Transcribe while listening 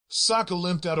Saka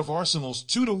limped out of Arsenal's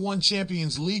 2-1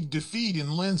 Champions League defeat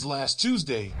in Lens last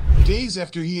Tuesday, days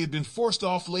after he had been forced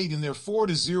off late in their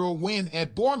 4-0 win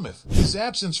at Bournemouth. His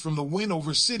absence from the win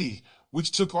over City,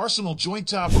 which took Arsenal joint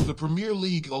top of the Premier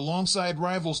League alongside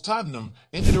rivals Tottenham,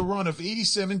 ended a run of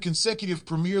 87 consecutive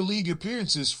Premier League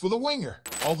appearances for the winger.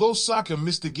 Although Saka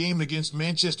missed the game against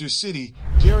Manchester City,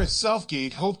 Gareth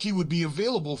Southgate hoped he would be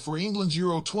available for England's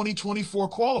Euro 2024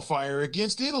 qualifier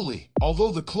against Italy.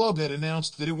 Although the club had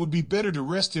announced that it would be better to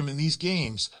rest him in these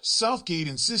games, Southgate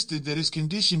insisted that his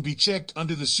condition be checked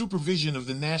under the supervision of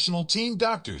the national team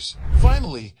doctors.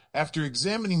 Finally, after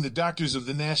examining the doctors of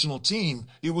the national team,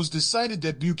 it was decided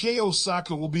that Bukayo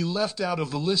Saka will be left out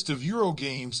of the list of Euro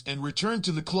games and return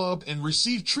to the club and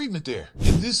receive treatment there.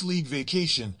 In this league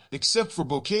vacation, except for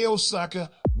Bukayo Saka,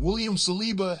 William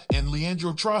Saliba, and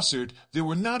Leandro Trossard, they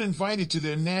were not invited to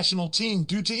their national team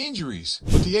due to injuries.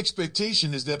 But the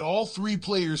expectation is that all three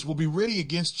players will be ready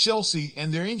against Chelsea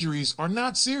and their injuries are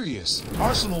not serious.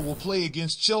 Arsenal will play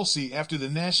against Chelsea after the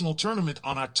national tournament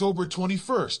on October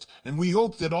 21st, and we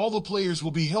hope that all the players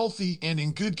will be healthy and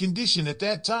in good condition at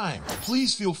that time.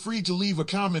 Please feel free to leave a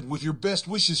comment with your best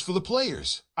wishes for the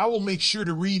players. I will make sure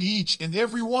to read each and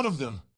every one of them.